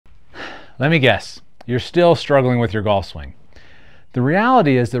Let me guess, you're still struggling with your golf swing. The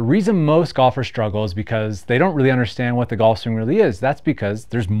reality is the reason most golfers struggle is because they don't really understand what the golf swing really is. That's because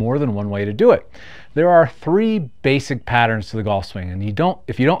there's more than one way to do it. There are 3 basic patterns to the golf swing, and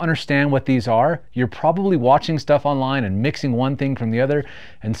if you don't understand what these are, you're probably watching stuff online and mixing one thing from the other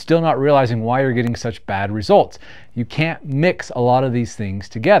and still not realizing why you're getting such bad results. You can't mix a lot of these things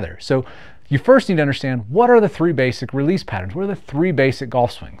together. So you first need to understand, what are the 3 basic release patterns? What are the 3 basic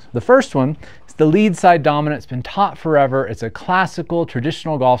golf swings? The first one is the lead side dominant. It's been taught forever. It's a classical,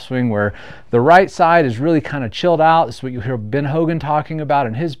 traditional golf swing where the right side is really kind of chilled out. This is what you hear Ben Hogan talking about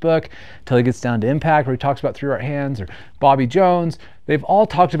in his book, until he gets down to Impact, where he talks about 3 right hands, or Bobby Jones. They've all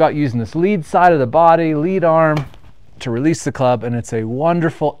talked about using this lead side of the body, lead arm, to release the club, and it's a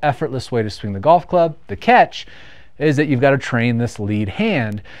wonderful, effortless way to swing the golf club. The catch is that you've got to train this lead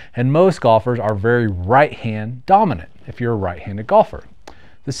hand, and most golfers are very right hand dominant if you're a right-handed golfer.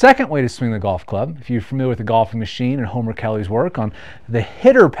 The second way to swing the golf club, if you're familiar with the golfing machine and Homer Kelly's work on the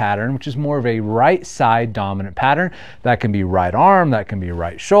hitter pattern, which is more of a right side dominant pattern, that can be right arm, that can be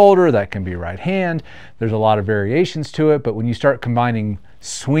right shoulder, that can be right hand. There's a lot of variations to it, but when you start combining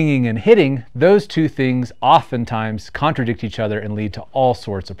swinging and hitting, those 2 things oftentimes contradict each other and lead to all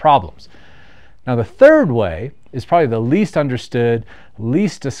sorts of problems. Now, the third way is probably the least understood,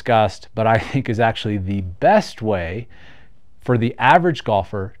 least discussed, but I think is actually the best way for the average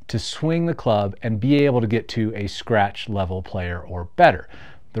golfer to swing the club and be able to get to a scratch level player or better.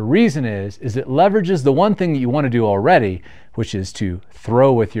 The reason is it leverages the one thing that you want to do already, which is to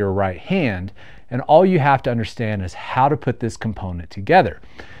throw with your right hand, and all you have to understand is how to put this component together.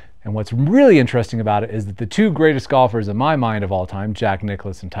 And what's really interesting about it is that the 2 greatest golfers in my mind of all time, Jack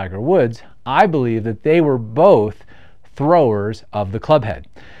Nicklaus and Tiger Woods, I believe that they were both throwers of the clubhead.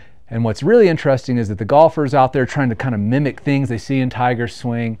 And what's really interesting is that the golfers out there trying to kind of mimic things they see in Tiger's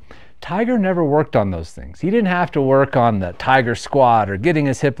swing, Tiger never worked on those things. He didn't have to work on the Tiger squat, or getting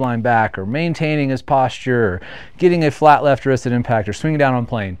his hip line back, or maintaining his posture, or getting a flat left wrist at impact, or swinging down on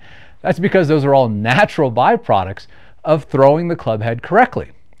plane. That's because those are all natural byproducts of throwing the clubhead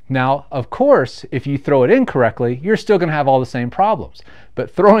correctly. Now, of course, if you throw it incorrectly, you're still going to have all the same problems. But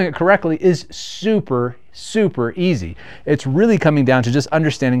throwing it correctly is super, super easy. It's really coming down to just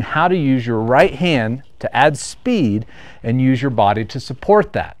understanding how to use your right hand to add speed and use your body to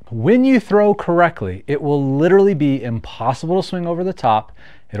support that. When you throw correctly, it will literally be impossible to swing over the top.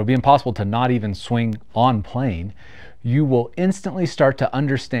 It'll be impossible to not even swing on plane. You will instantly start to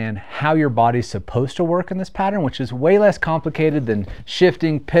understand how your body's supposed to work in this pattern, which is way less complicated than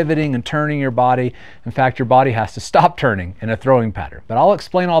shifting, pivoting, and turning your body. In fact, your body has to stop turning in a throwing pattern. But I'll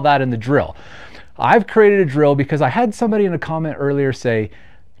explain all that in the drill. I've created a drill because I had somebody in a comment earlier say,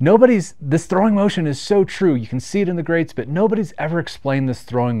 this throwing motion is so true. You can see it in the greats, but nobody's ever explained this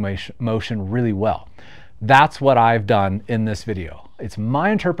throwing motion really well. That's what I've done in this video. It's my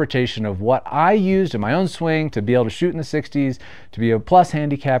interpretation of what I used in my own swing to be able to shoot in the 60s, to be a plus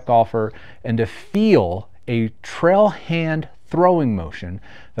handicap golfer, and to feel a trail hand throwing motion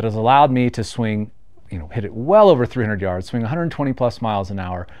that has allowed me to swing, hit it well over 300 yards, swing 120 plus miles an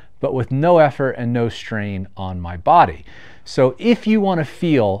hour, but with no effort and no strain on my body. So if you want to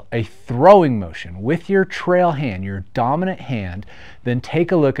feel a throwing motion with your trail hand, your dominant hand, then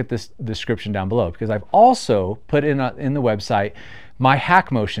take a look at this description down below, because I've also put in the website my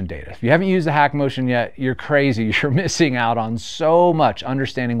hack motion data. If you haven't used the hack motion yet, you're crazy. You're missing out on so much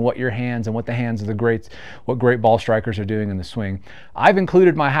understanding what your hands and what the hands of the greats, what great ball strikers are doing in the swing. I've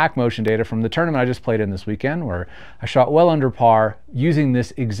included my hack motion data from the tournament I just played in this weekend, where I shot well under par using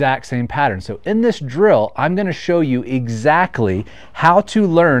this exact same pattern. So in this drill, I'm going to show you exactly how to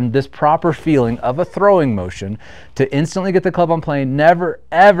learn this proper feeling of a throwing motion to instantly get the club on plane, never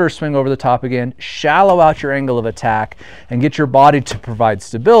ever swing over the top again, shallow out your angle of attack, and get your body to provide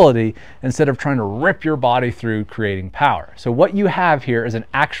stability instead of trying to rip your body through creating power. So what you have here is an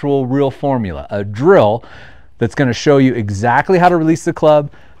actual real formula, a drill that's going to show you exactly how to release the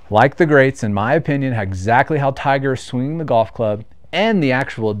club, like the greats, in my opinion, exactly how Tiger is swinging the golf club, and the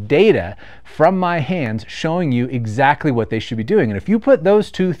actual data from my hands showing you exactly what they should be doing. And if you put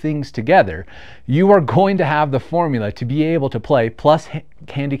those 2 things together, you are going to have the formula to be able to play plus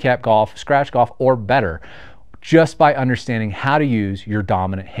handicap golf, scratch golf, or better, just by understanding how to use your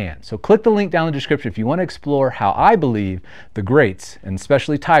dominant hand. So click the link down in the description if you want to explore how I believe the greats, and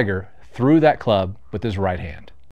especially Tiger, threw that club with his right hand.